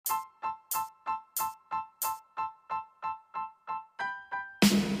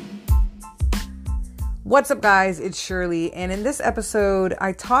What's up, guys? It's Shirley, and in this episode,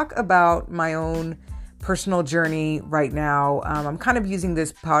 I talk about my own personal journey right now. I'm kind of using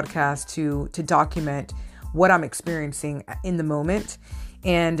this podcast to document what I'm experiencing in the moment.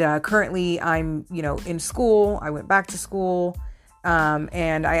 And currently, I'm in school. I went back to school,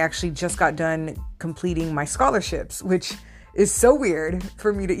 and I actually just got done completing my scholarships, which is so weird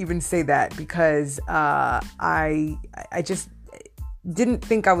for me to even say that because I just didn't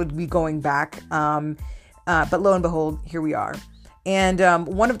think I would be going back. But lo and behold, here we are. And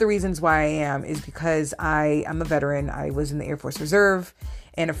one of the reasons why I am is because I am a veteran. I was in the Air Force Reserve,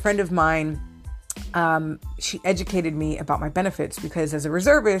 and a friend of mine, she educated me about my benefits because as a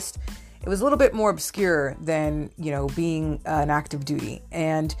reservist, it was a little bit more obscure than, being an active duty.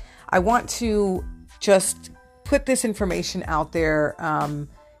 And I want to just put this information out there,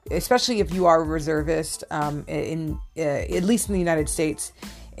 especially if you are a reservist, at least in the United States,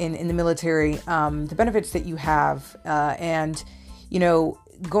 in the military, the benefits that you have, and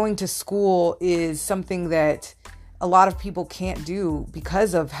going to school is something that a lot of people can't do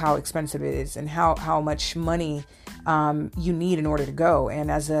because of how expensive it is and how much money you need in order to go.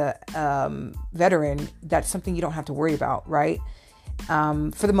 And as a veteran, that's something you don't have to worry about, right?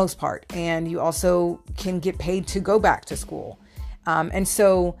 For the most part. And you also can get paid to go back to school. And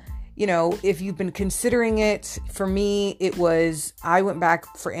so, if you've been considering it, for me, I went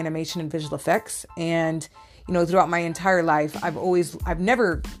back for animation and visual effects. And, throughout my entire life, I've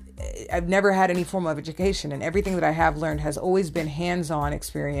never had any form of education, and everything that I have learned has always been hands-on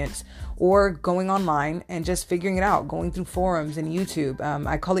experience or going online and just figuring it out, going through forums and YouTube.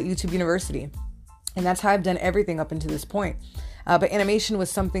 I call it YouTube University. And that's how I've done everything up until this point. But animation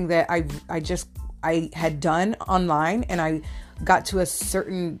was something that I had done online, and I got to a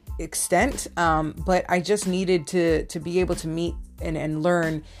certain extent, but I just needed to be able to meet and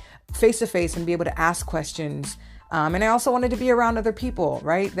learn face to face and be able to ask questions. And I also wanted to be around other people,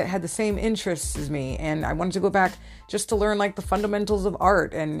 right, that had the same interests as me. And I wanted to go back just to learn the fundamentals of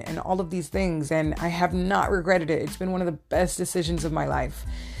art and all of these things. And I have not regretted it. It's been one of the best decisions of my life.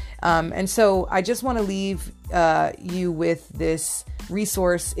 And so I just want to leave you with this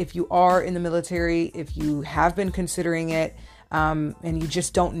resource. If you are in the military, if you have been considering it, and you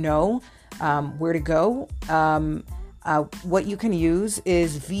just don't know where to go, what you can use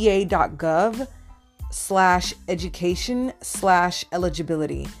is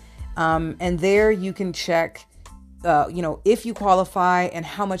va.gov/education/eligibility. And there you can check, if you qualify and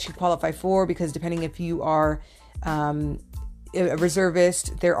how much you qualify for, because depending if you are a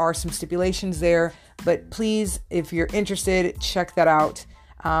reservist, there are some stipulations there. But please, if you're interested, check that out.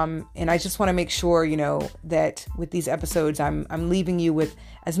 And I just want to make sure, that with these episodes, I'm leaving you with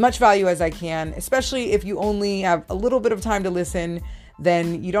as much value as I can, especially if you only have a little bit of time to listen,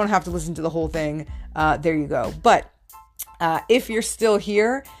 then you don't have to listen to the whole thing. There you go. But if you're still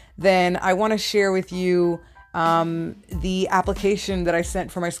here, then I want to share with you the application that I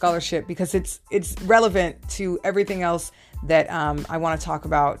sent for my scholarship, because it's relevant to everything else that I want to talk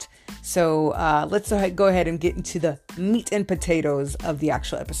about. So let's go ahead and get into the meat and potatoes of the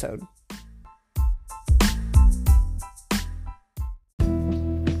actual episode.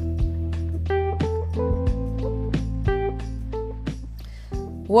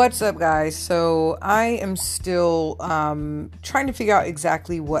 What's up, guys? So I am still trying to figure out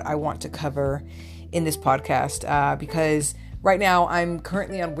exactly what I want to cover in this podcast, because right now I'm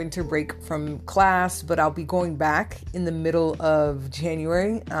currently on winter break from class, but I'll be going back in the middle of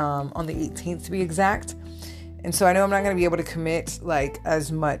January, on the 18th to be exact. And so I know I'm not going to be able to commit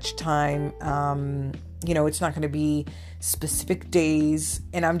as much time. It's not going to be specific days,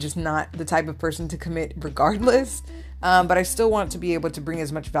 and I'm just not the type of person to commit regardless. But I still want to be able to bring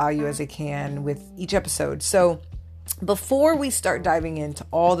as much value as I can with each episode. So before we start diving into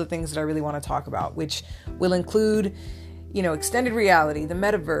all the things that I really want to talk about, which will include, extended reality, the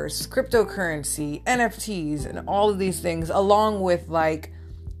metaverse, cryptocurrency, NFTs, and all of these things, along with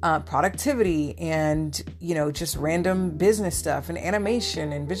productivity and, just random business stuff and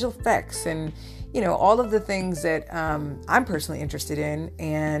animation and visual effects and, all of the things that I'm personally interested in,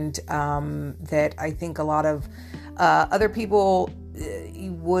 and that I think a lot of other people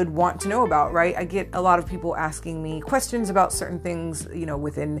would want to know about, right? I get a lot of people asking me questions about certain things,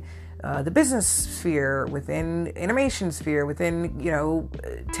 within the business sphere, within animation sphere, within,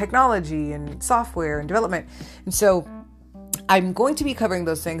 technology and software and development. And so I'm going to be covering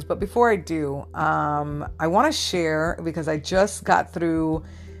those things. But before I do, I want to share, because I just got through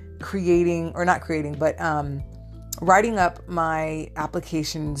writing up my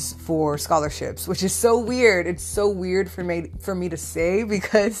applications for scholarships, which is so weird. It's so weird for me to say,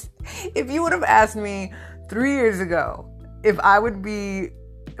 because if you would have asked me 3 years ago if I would be,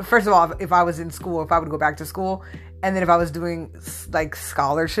 first of all, if I was in school, if I would go back to school, and then if I was doing like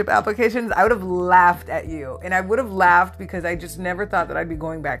scholarship applications, I would have laughed at you. And I would have laughed because I just never thought that I'd be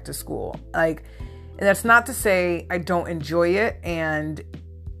going back to school. Like, and that's not to say I don't enjoy it. And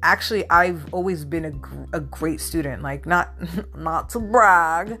actually, I've always been a great student. Like, not to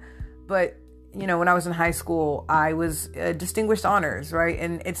brag, but you know, when I was in high school, I was distinguished honors, right?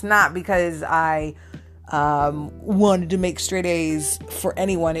 And it's not because I wanted to make straight A's for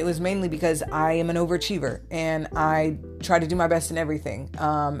anyone. It was mainly because I am an overachiever and I try to do my best in everything.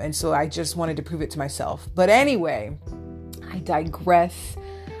 And so I just wanted to prove it to myself. But anyway, I digress.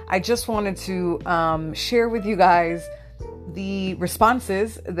 I just wanted to share with you guys the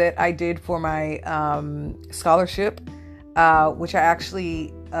responses that I did for my scholarship, which I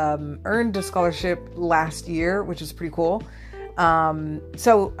actually earned a scholarship last year, which is pretty cool.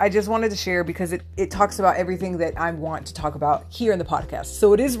 So I just wanted to share because it talks about everything that I want to talk about here in the podcast.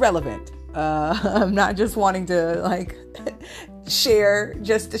 So it is relevant. I'm not just wanting to like share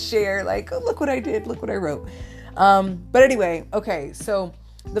just to share, like, oh, look what I did, look what I wrote. But anyway, okay. So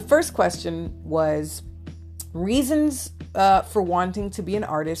the first question was reasons for wanting to be an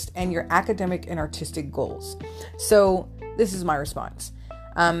artist and your academic and artistic goals. So this is my response.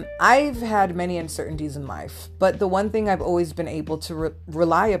 I've had many uncertainties in life, but the one thing I've always been able to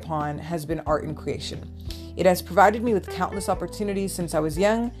rely upon has been art and creation. It has provided me with countless opportunities since I was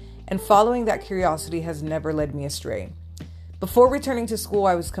young, and following that curiosity has never led me astray. Before returning to school,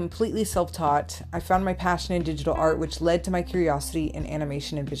 I was completely self-taught. I found my passion in digital art, which led to my curiosity in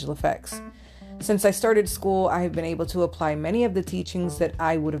animation and visual effects. Since I started school, I have been able to apply many of the teachings that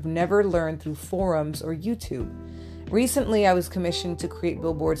I would have never learned through forums or YouTube. Recently, I was commissioned to create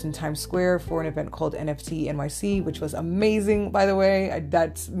billboards in Times Square for an event called NFT NYC, which was amazing, by the way.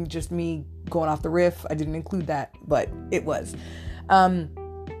 That's just me going off the riff. I didn't include that, but it was.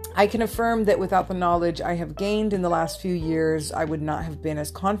 I can affirm that without the knowledge I have gained in the last few years, I would not have been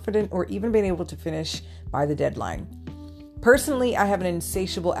as confident or even been able to finish by the deadline. Personally, I have an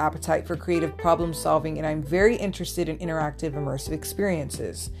insatiable appetite for creative problem solving, and I'm very interested in interactive, immersive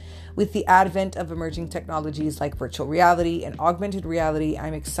experiences. With the advent of emerging technologies like virtual reality and augmented reality,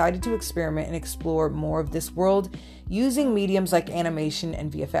 I'm excited to experiment and explore more of this world using mediums like animation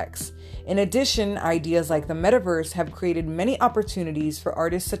and VFX. In addition, ideas like the metaverse have created many opportunities for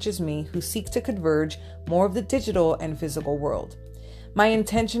artists such as me who seek to converge more of the digital and physical world. My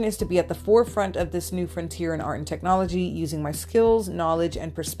intention is to be at the forefront of this new frontier in art and technology, using my skills, knowledge,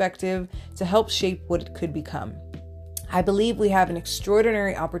 and perspective to help shape what it could become. I believe we have an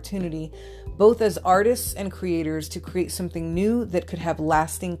extraordinary opportunity, both as artists and creators, to create something new that could have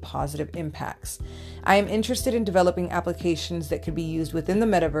lasting positive impacts. I am interested in developing applications that could be used within the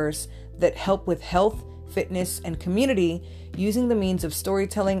metaverse that help with health, fitness, and community, using the means of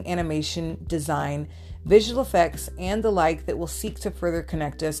storytelling, animation, design, visual effects, and the like that will seek to further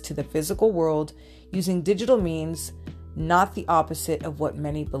connect us to the physical world using digital means, not the opposite of what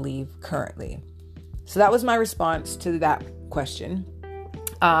many believe currently. So that was my response to that question,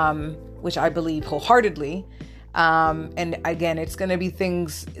 which I believe wholeheartedly. And again, it's going to be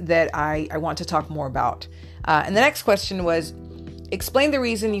things that I want to talk more about. And the next question was, explain the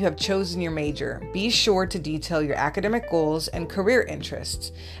reason you have chosen your major. Be sure to detail your academic goals and career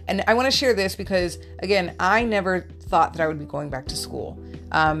interests. And I want to share this because, again, I never thought that I would be going back to school.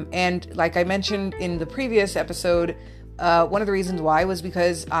 And like I mentioned in the previous episode, one of the reasons why was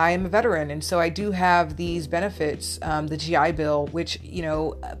because I am a veteran. And so I do have these benefits, the GI Bill, which, you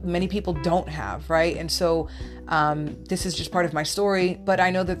know, many people don't have, right? And so this is just part of my story, but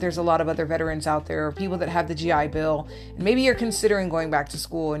I know that there's a lot of other veterans out there, or people that have the GI Bill, and maybe you're considering going back to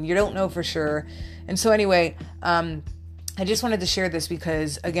school and you don't know for sure. And so anyway, I just wanted to share this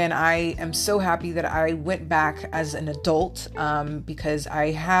because, again, I am so happy that I went back as an adult, because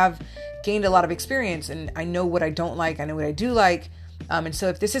I have gained a lot of experience and I know what I don't like. I know what I do like. And so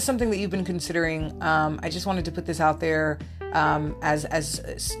if this is something that you've been considering, I just wanted to put this out there,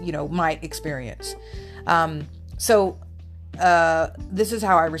 as you know, my experience. So this is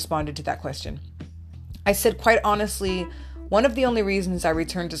how I responded to that question. I said, quite honestly, one of the only reasons I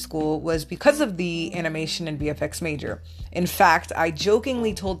returned to school was because of the animation and VFX major. In fact, I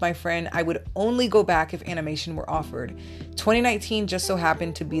jokingly told my friend I would only go back if animation were offered. 2019 just so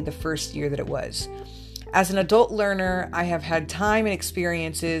happened to be the first year that it was. As an adult learner, I have had time and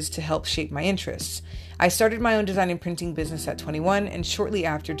experiences to help shape my interests. I started my own design and printing business at 21 and shortly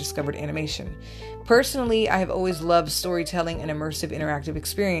after discovered animation. Personally, I have always loved storytelling and immersive interactive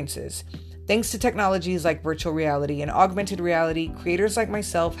experiences. Thanks to technologies like virtual reality and augmented reality, creators like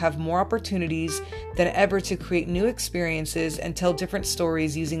myself have more opportunities than ever to create new experiences and tell different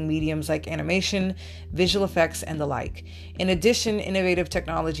stories using mediums like animation, visual effects, and the like. In addition, innovative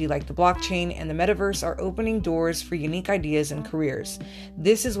technology like the blockchain and the metaverse are opening doors for unique ideas and careers.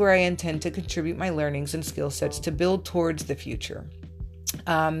 This is where I intend to contribute my learnings and skill sets to build towards the future.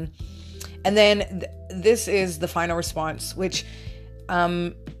 And then this is the final response, which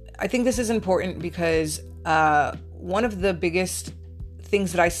I think this is important because one of the biggest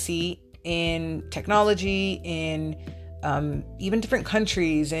things that I see in technology, in even different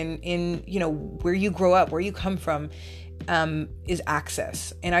countries, in where you grow up, where you come from, is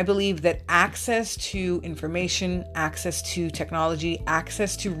access. And I believe that access to information, access to technology,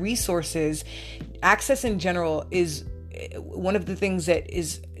 access to resources, access in general is one of the things that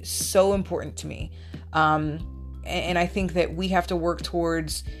is so important to me. And I think that we have to work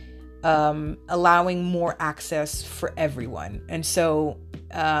towards allowing more access for everyone. And so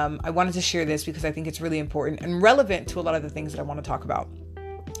I wanted to share this because I think it's really important and relevant to a lot of the things that I want to talk about.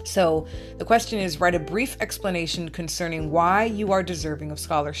 So the question is, write a brief explanation concerning why you are deserving of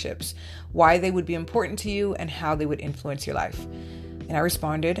scholarships, why they would be important to you, and how they would influence your life. And I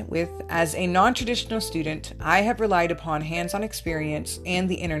responded with, as a non-traditional student, I have relied upon hands-on experience and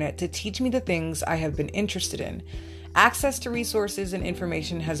the internet to teach me the things I have been interested in. Access to resources and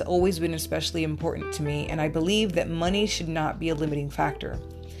information has always been especially important to me, and I believe that money should not be a limiting factor.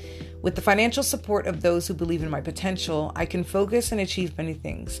 With the financial support of those who believe in my potential, I can focus and achieve many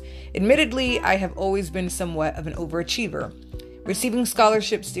things. Admittedly, I have always been somewhat of an overachiever. Receiving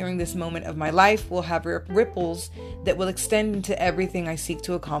scholarships during this moment of my life will have ripples that will extend into everything I seek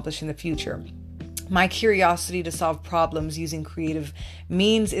to accomplish in the future. My curiosity to solve problems using creative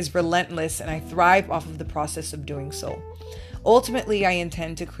means is relentless, and I thrive off of the process of doing so. Ultimately, I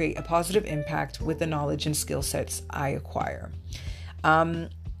intend to create a positive impact with the knowledge and skill sets I acquire. And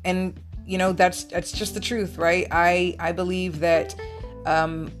that's just the truth, right? I believe that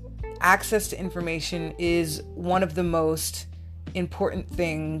access to information is one of the most important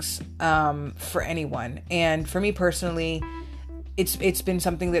things for anyone. And for me personally, it's been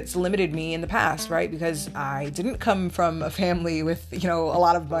something that's limited me in the past, right? Because I didn't come from a family with, a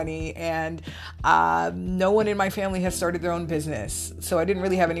lot of money, and no one in my family has started their own business. So I didn't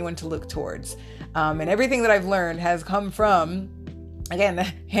really have anyone to look towards. And everything that I've learned has come from, again,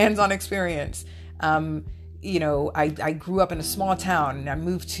 hands-on experience. I grew up in a small town and I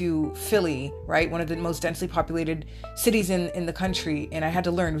moved to Philly, right? One of the most densely populated cities in the country. And I had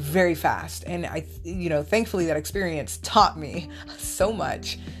to learn very fast. And thankfully that experience taught me so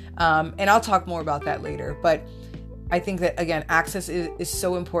much. And I'll talk more about that later. But I think that, again, access is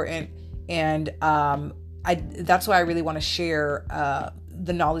so important. And that's why I really want to share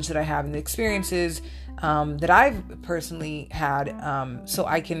the knowledge that I have and the experiences that I've personally had, so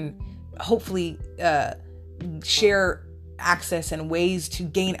I can hopefully share access and ways to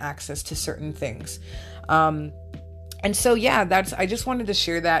gain access to certain things. And so, I just wanted to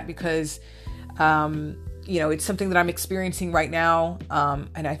share that because, it's something that I'm experiencing right now.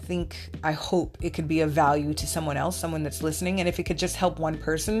 And I hope it could be of value to someone else, someone that's listening. And if it could just help one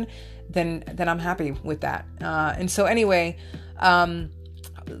person, then I'm happy with that. And so anyway,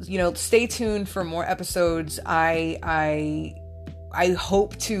 stay tuned for more episodes. I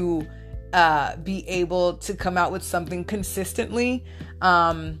hope to be able to come out with something consistently.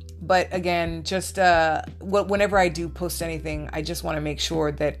 But again, just whenever I do post anything, I just want to make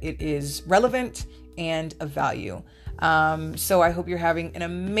sure that it is relevant and of value. So I hope you're having an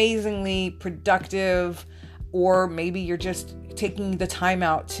amazingly productive, or maybe you're just taking the time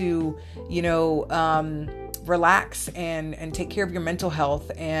out to, relax and take care of your mental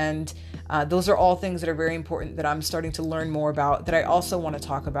health. And those are all things that are very important that I'm starting to learn more about, that I also want to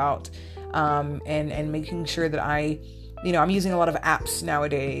talk about. And making sure that I'm using a lot of apps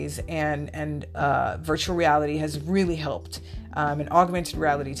nowadays, and virtual reality has really helped, and augmented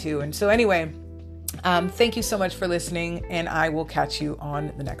reality too. And so anyway, thank you so much for listening, and I will catch you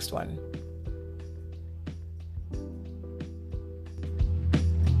on the next one.